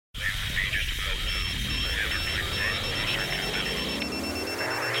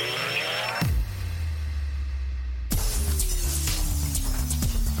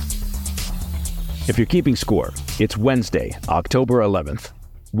If you're keeping score, it's Wednesday, October 11th.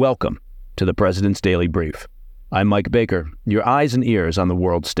 Welcome to the President's Daily Brief. I'm Mike Baker, your eyes and ears on the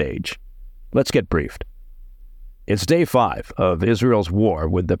world stage. Let's get briefed. It's day 5 of Israel's war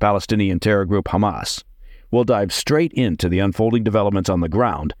with the Palestinian terror group Hamas. We'll dive straight into the unfolding developments on the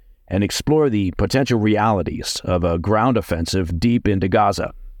ground and explore the potential realities of a ground offensive deep into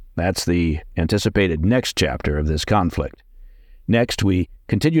Gaza. That's the anticipated next chapter of this conflict. Next, we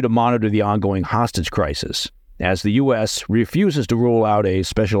continue to monitor the ongoing hostage crisis as the U.S. refuses to rule out a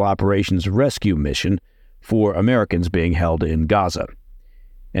special operations rescue mission for Americans being held in Gaza.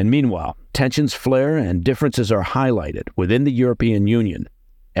 And meanwhile, tensions flare and differences are highlighted within the European Union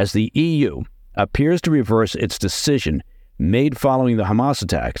as the EU appears to reverse its decision made following the Hamas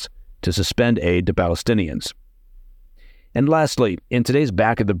attacks to suspend aid to Palestinians. And lastly, in today's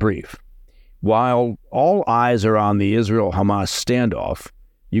Back of the Brief, while all eyes are on the Israel-Hamas standoff,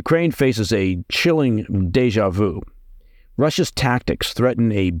 Ukraine faces a chilling déjà vu. Russia's tactics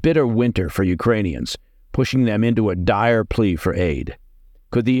threaten a bitter winter for Ukrainians, pushing them into a dire plea for aid.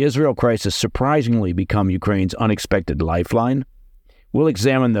 Could the Israel crisis surprisingly become Ukraine's unexpected lifeline? We'll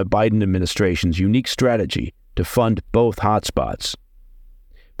examine the Biden administration's unique strategy to fund both hotspots.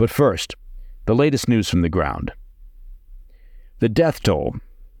 But first, the latest news from the ground. The death toll,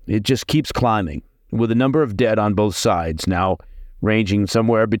 it just keeps climbing, with the number of dead on both sides now ranging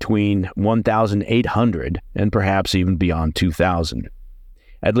somewhere between 1,800 and perhaps even beyond 2,000.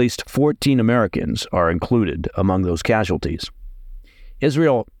 At least 14 Americans are included among those casualties.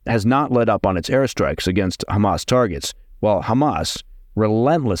 Israel has not let up on its airstrikes against Hamas targets, while Hamas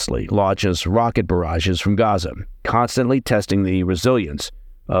relentlessly launches rocket barrages from Gaza, constantly testing the resilience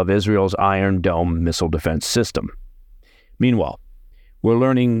of Israel's Iron Dome missile defense system. Meanwhile, we're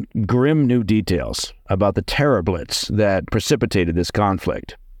learning grim new details about the terror blitz that precipitated this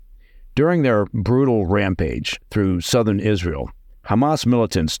conflict. During their brutal rampage through southern Israel, Hamas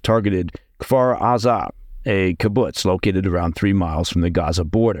militants targeted Kfar Aza, a kibbutz located around 3 miles from the Gaza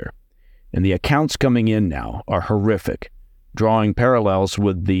border. And the accounts coming in now are horrific, drawing parallels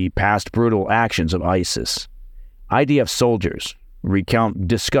with the past brutal actions of ISIS. IDF soldiers recount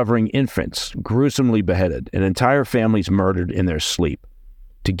discovering infants gruesomely beheaded and entire families murdered in their sleep.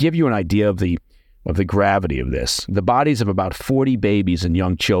 To give you an idea of the gravity of this, the bodies of about 40 babies and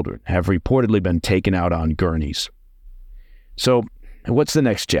young children have reportedly been taken out on gurneys. So, what's the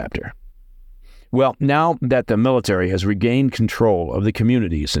next chapter? Well, now that the military has regained control of the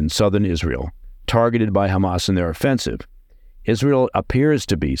communities in southern Israel, targeted by Hamas in their offensive, Israel appears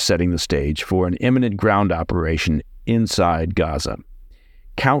to be setting the stage for an imminent ground operation inside Gaza.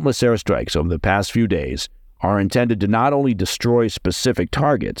 Countless airstrikes over the past few days are intended to not only destroy specific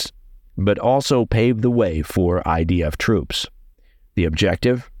targets, but also pave the way for IDF troops. The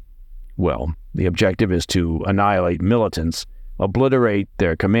objective? Well, the objective is to annihilate militants, obliterate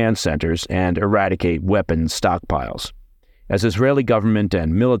their command centers, and eradicate weapons stockpiles. As Israeli government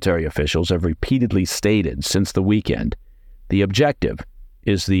and military officials have repeatedly stated since the weekend, the objective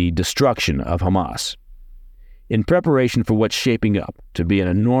is the destruction of Hamas. In preparation for what's shaping up to be an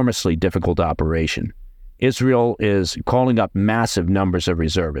enormously difficult operation, Israel is calling up massive numbers of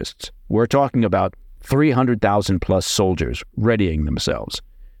reservists. We're talking about 300,000 plus soldiers readying themselves,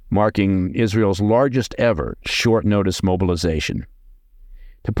 marking Israel's largest ever short-notice mobilization.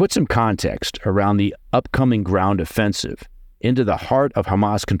 To put some context around the upcoming ground offensive into the heart of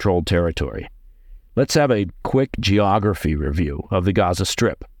Hamas-controlled territory, let's have a quick geography review of the Gaza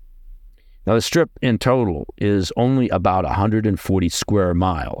Strip. Now, the Strip in total is only about 140 square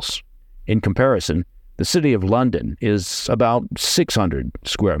miles. In comparison, the city of London is about 600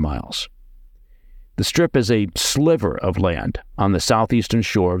 square miles. The Strip is a sliver of land on the southeastern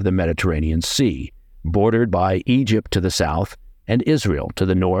shore of the Mediterranean Sea, bordered by Egypt to the south and Israel to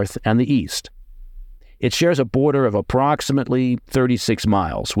the north and the east. It shares a border of approximately 36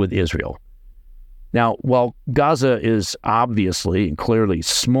 miles with Israel. Now, while Gaza is obviously and clearly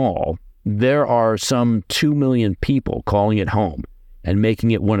small, there are some 2 million people calling it home and making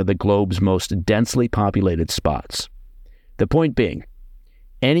it one of the globe's most densely populated spots. The point being,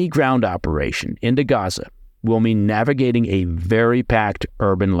 any ground operation into Gaza will mean navigating a very packed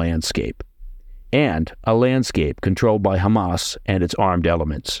urban landscape, and a landscape controlled by Hamas and its armed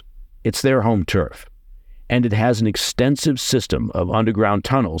elements. It's their home turf, and it has an extensive system of underground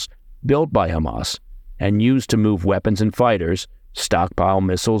tunnels built by Hamas and used to move weapons and fighters, stockpile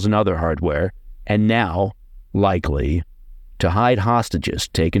missiles and other hardware, and now, likely, to hide hostages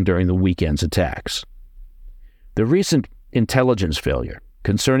taken during the weekend's attacks. The recent intelligence failure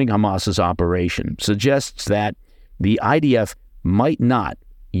concerning Hamas's operation suggests that the IDF might not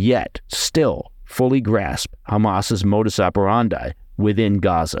yet still fully grasp Hamas's modus operandi within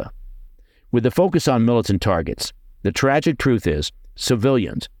Gaza. With the focus on militant targets, the tragic truth is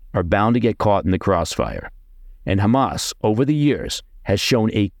civilians are bound to get caught in the crossfire. And Hamas, over the years, has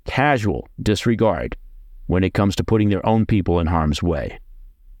shown a casual disregard when it comes to putting their own people in harm's way.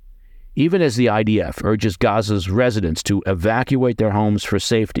 Even as the IDF urges Gaza's residents to evacuate their homes for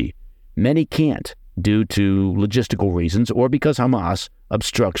safety, many can't due to logistical reasons or because Hamas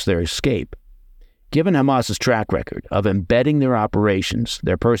obstructs their escape. Given Hamas's track record of embedding their operations,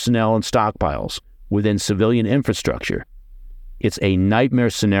 their personnel and stockpiles within civilian infrastructure, it's a nightmare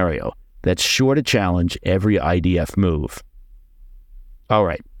scenario that's sure to challenge every IDF move. All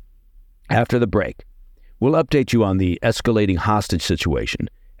right, after the break, we'll update you on the escalating hostage situation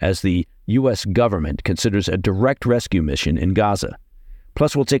as the U.S. government considers a direct rescue mission in Gaza.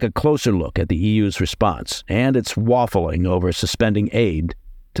 Plus, we'll take a closer look at the EU's response and its waffling over suspending aid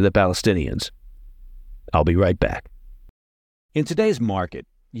to the Palestinians. I'll be right back. In today's market,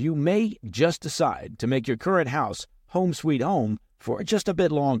 you may just decide to make your current house home sweet home for just a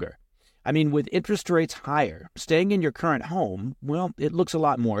bit longer. I mean, with interest rates higher, staying in your current home, well, it looks a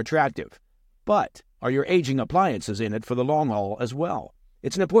lot more attractive. But are your aging appliances in it for the long haul as well?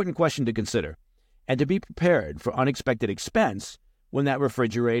 It's an important question to consider. And to be prepared for unexpected expense when that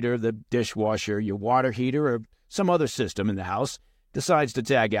refrigerator, the dishwasher, your water heater, or some other system in the house decides to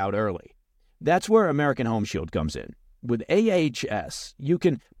tag out early. That's where American Home Shield comes in. With AHS, you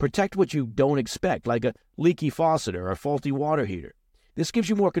can protect what you don't expect, like a leaky faucet or a faulty water heater. This gives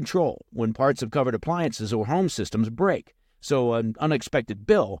you more control when parts of covered appliances or home systems break, so an unexpected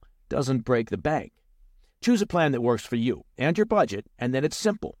bill doesn't break the bank. Choose a plan that works for you and your budget, and then it's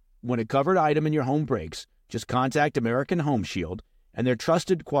simple. When a covered item in your home breaks, just contact American Home Shield, and their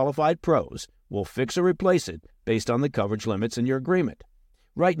trusted, qualified pros will fix or replace it based on the coverage limits in your agreement.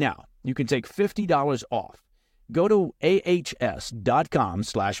 Right now, you can take $50 off. Go to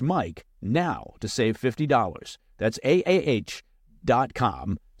ahs.com/Mike now to save $50. That's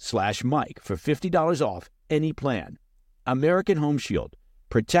AAH.com/Mike for $50 off any plan. American Home Shield.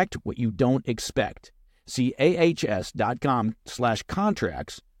 Protect what you don't expect. See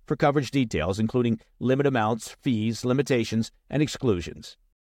ahs.com/contracts for coverage details, including limit amounts, fees, limitations, and exclusions.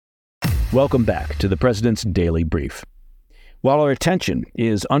 Welcome back to the President's Daily Brief. While our attention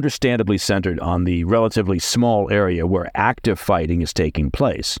is understandably centered on the relatively small area where active fighting is taking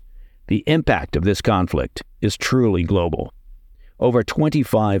place, the impact of this conflict is truly global. Over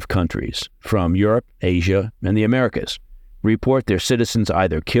 25 countries from Europe, Asia, and the Americas report their citizens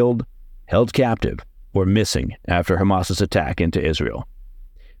either killed, held captive, or missing after Hamas's attack into Israel.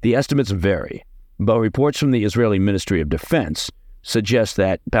 The estimates vary, but reports from the Israeli Ministry of Defense suggest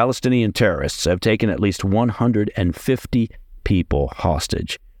that Palestinian terrorists have taken at least 150 people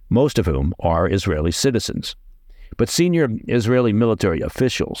hostage, most of whom are Israeli citizens. But senior Israeli military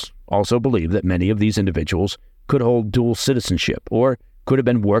officials also believe that many of these individuals could hold dual citizenship or could have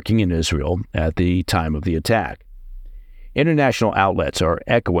been working in Israel at the time of the attack. International outlets are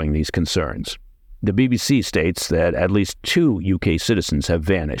echoing these concerns. The BBC states that at least 2 UK citizens have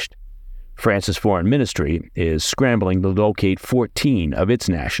vanished. France's foreign ministry is scrambling to locate 14 of its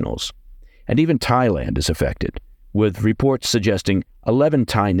nationals. And even Thailand is affected, with reports suggesting 11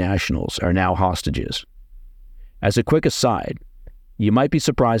 Thai nationals are now hostages. As a quick aside, you might be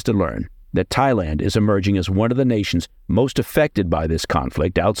surprised to learn that Thailand is emerging as one of the nations most affected by this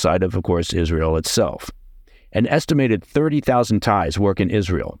conflict outside of course, Israel itself. An estimated 30,000 Thais work in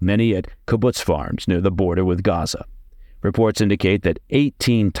Israel, many at kibbutz farms near the border with Gaza. Reports indicate that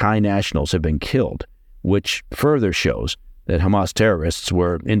 18 Thai nationals have been killed, which further shows that Hamas terrorists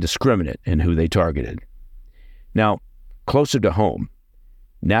were indiscriminate in who they targeted. Now, closer to home,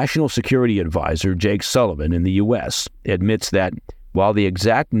 National Security Advisor Jake Sullivan in the U.S. admits that while the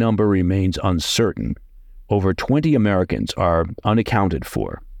exact number remains uncertain, over 20 Americans are unaccounted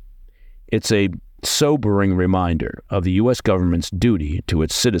for. It's a sobering reminder of the U.S. government's duty to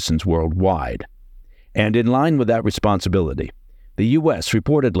its citizens worldwide. And in line with that responsibility, the U.S.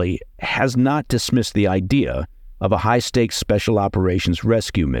 reportedly has not dismissed the idea of a high-stakes special operations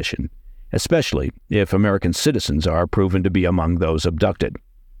rescue mission, especially if American citizens are proven to be among those abducted.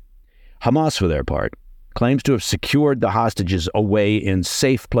 Hamas, for their part, claims to have secured the hostages away in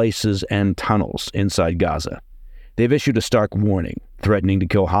safe places and tunnels inside Gaza. They've issued a stark warning, threatening to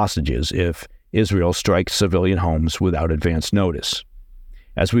kill hostages if Israel strikes civilian homes without advance notice.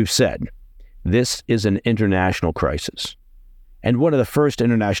 As we've said, this is an international crisis. And one of the first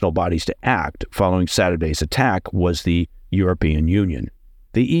international bodies to act following Saturday's attack was the European Union.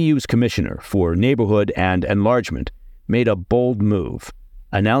 The EU's Commissioner for Neighborhood and Enlargement made a bold move,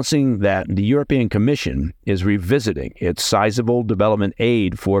 announcing that the European Commission is revisiting its sizable development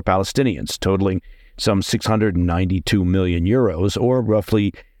aid for Palestinians, totaling some 692 million euros, or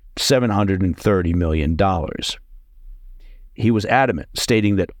roughly $730 million. He was adamant,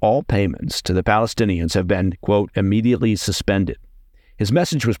 stating that all payments to the Palestinians have been, quote, immediately suspended. His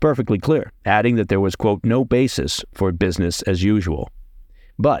message was perfectly clear, adding that there was, quote, no basis for business as usual.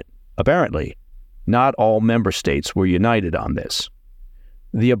 But, apparently, not all member states were united on this.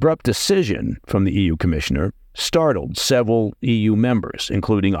 The abrupt decision from the EU Commissioner startled several EU members,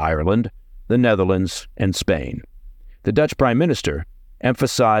 including Ireland, the Netherlands, and Spain. The Dutch Prime Minister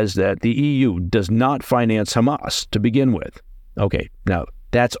emphasized that the EU does not finance Hamas to begin with. Okay, now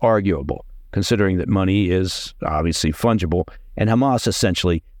that's arguable, considering that money is obviously fungible, and Hamas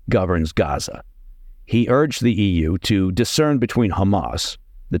essentially governs Gaza. He urged the EU to discern between Hamas,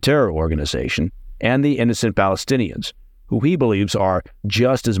 the terror organization, and the innocent Palestinians, who he believes are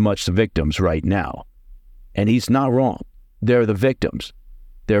just as much the victims right now. And he's not wrong. They're the victims.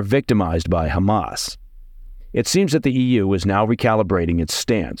 They're victimized by Hamas. It seems that the EU is now recalibrating its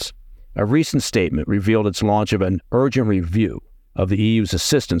stance. A recent statement revealed its launch of an urgent review of the EU's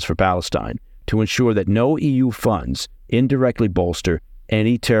assistance for Palestine to ensure that no EU funds indirectly bolster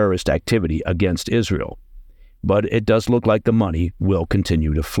any terrorist activity against Israel. But it does look like the money will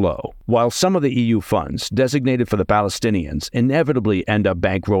continue to flow. While some of the EU funds designated for the Palestinians inevitably end up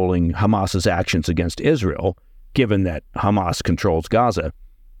bankrolling Hamas's actions against Israel, given that Hamas controls Gaza,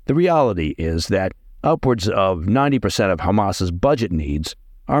 the reality is that upwards of 90% of Hamas's budget needs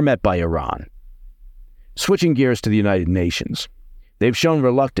are met by Iran. Switching gears to the United Nations, they've shown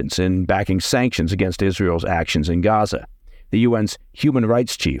reluctance in backing sanctions against Israel's actions in Gaza. The UN's human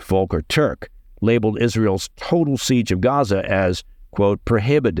rights chief, Volker Turk, labeled Israel's total siege of Gaza as, quote,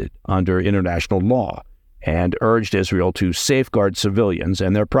 prohibited under international law, and urged Israel to safeguard civilians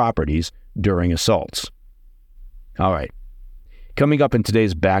and their properties during assaults. All right. Coming up in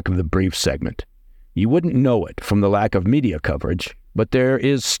today's Back of the Brief segment, you wouldn't know it from the lack of media coverage, but there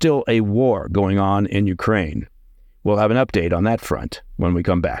is still a war going on in Ukraine. We'll have an update on that front when we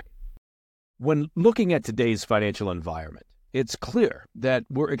come back. When looking at today's financial environment, it's clear that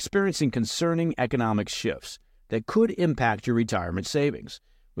we're experiencing concerning economic shifts that could impact your retirement savings.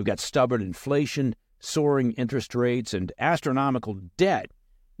 We've got stubborn inflation, soaring interest rates, and astronomical debt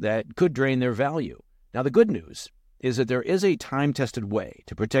that could drain their value. Now, the good news is that there is a time-tested way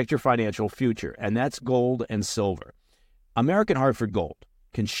to protect your financial future, and that's gold and silver. American Hartford Gold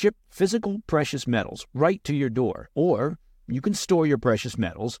can ship physical precious metals right to your door, or you can store your precious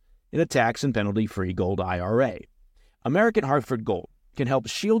metals in a tax and penalty-free gold IRA. American Hartford Gold can help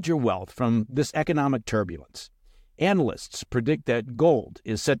shield your wealth from this economic turbulence. Analysts predict that gold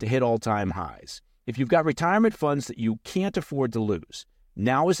is set to hit all-time highs. If you've got retirement funds that you can't afford to lose,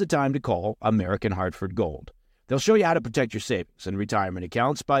 now is the time to call American Hartford Gold. They'll show you how to protect your savings and retirement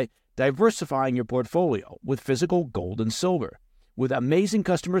accounts by diversifying your portfolio with physical gold and silver. With amazing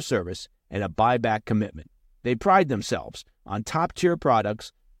customer service and a buyback commitment, they pride themselves on top-tier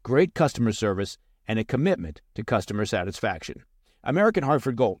products, great customer service, and a commitment to customer satisfaction. American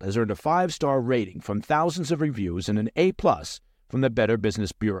Hartford Gold has earned a 5-star rating from thousands of reviews and an A+ from the Better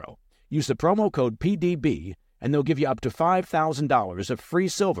Business Bureau. Use the promo code PDB, and they'll give you up to $5,000 of free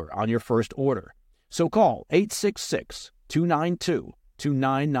silver on your first order. So call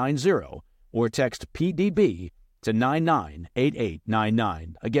 866-292-2990 or text PDB to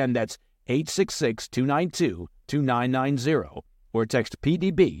 998899. Again, that's 866-292-2990 or text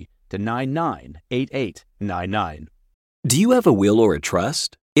PDB to 998899. Do you have a will or a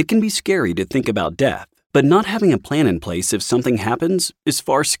trust? It can be scary to think about death, but not having a plan in place if something happens is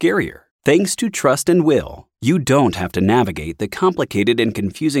far scarier. Thanks to Trust and Will, you don't have to navigate the complicated and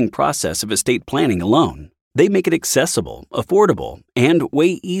confusing process of estate planning alone. They make it accessible, affordable, and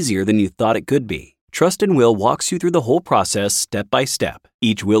way easier than you thought it could be. Trust and Will walks you through the whole process step by step.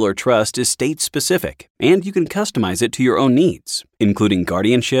 Each will or trust is state-specific, and you can customize it to your own needs, including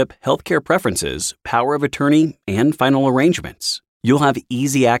guardianship, healthcare preferences, power of attorney, and final arrangements. You'll have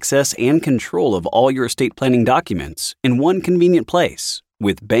easy access and control of all your estate planning documents in one convenient place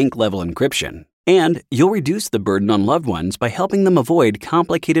with bank-level encryption. And you'll reduce the burden on loved ones by helping them avoid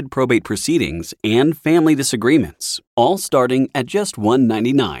complicated probate proceedings and family disagreements, all starting at just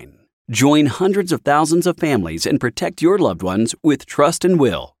 $199. Join hundreds of thousands of families and protect your loved ones with Trust and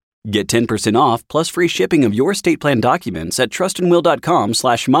Will. Get 10% off plus free shipping of your estate plan documents at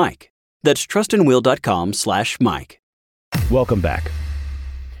trustandwill.com/Mike. That's trustandwill.com/Mike. Welcome back.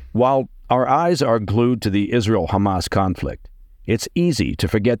 While our eyes are glued to the Israel-Hamas conflict, it's easy to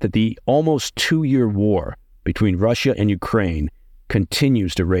forget that the almost 2-year war between Russia and Ukraine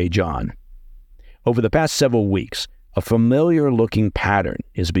continues to rage on. Over the past several weeks, a familiar-looking pattern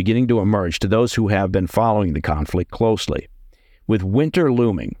is beginning to emerge to those who have been following the conflict closely. With winter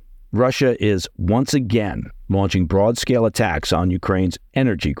looming, Russia is once again launching broad-scale attacks on Ukraine's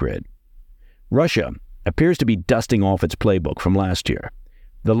energy grid. Russia appears to be dusting off its playbook from last year.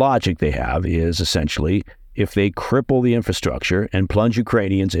 The logic they have is essentially, if they cripple the infrastructure and plunge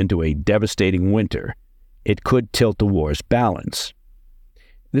Ukrainians into a devastating winter, it could tilt the war's balance.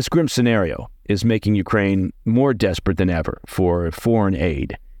 This grim scenario is making Ukraine more desperate than ever for foreign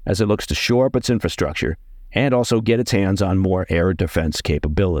aid as it looks to shore up its infrastructure and also get its hands on more air defense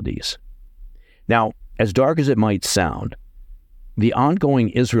capabilities. Now, as dark as it might sound, the ongoing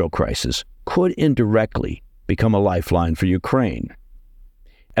Israel crisis could indirectly become a lifeline for Ukraine.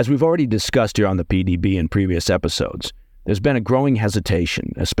 As we've already discussed here on the PDB in previous episodes, there's been a growing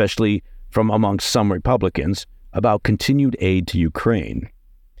hesitation, especially from amongst some Republicans, about continued aid to Ukraine.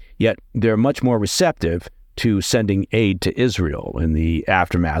 Yet they're much more receptive to sending aid to Israel in the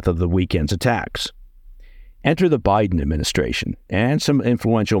aftermath of the weekend's attacks. Enter the Biden administration and some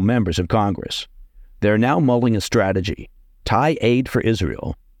influential members of Congress. They're now mulling a strategy: tie aid for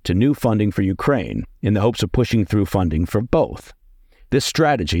Israel to new funding for Ukraine in the hopes of pushing through funding for both. This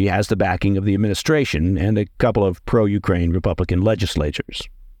strategy has the backing of the administration and a couple of pro-Ukraine Republican legislators.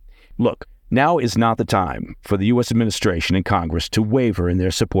 Look, now is not the time for the U.S. administration and Congress to waver in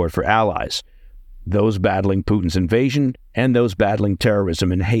their support for allies, those battling Putin's invasion and those battling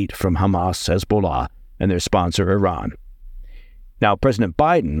terrorism and hate from Hamas, Hezbollah, and their sponsor, Iran. Now, President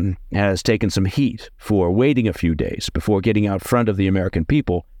Biden has taken some heat for waiting a few days before getting out front of the American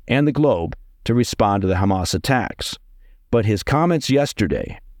people and the globe to respond to the Hamas attacks. But his comments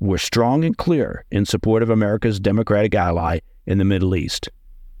yesterday were strong and clear in support of America's democratic ally in the Middle East.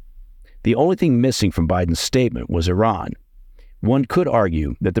 The only thing missing from Biden's statement was Iran. One could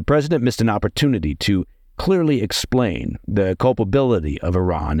argue that the president missed an opportunity to clearly explain the culpability of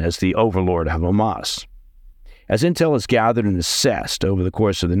Iran as the overlord of Hamas. As intel is gathered and assessed over the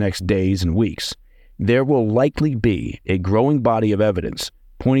course of the next days and weeks, there will likely be a growing body of evidence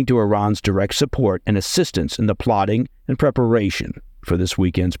pointing to Iran's direct support and assistance in the plotting and preparation for this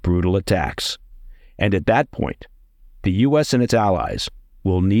weekend's brutal attacks. And at that point, the U.S. and its allies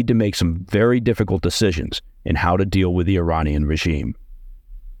will need to make some very difficult decisions in how to deal with the Iranian regime.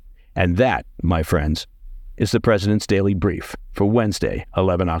 And that, my friends, is the President's Daily Brief for Wednesday,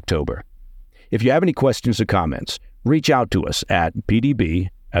 11 October. If you have any questions or comments, reach out to us at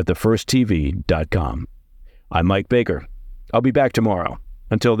pdb@thefirsttv.com. I'm Mike Baker. I'll be back tomorrow.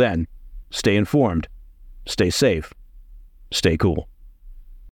 Until then, stay informed, stay safe, stay cool.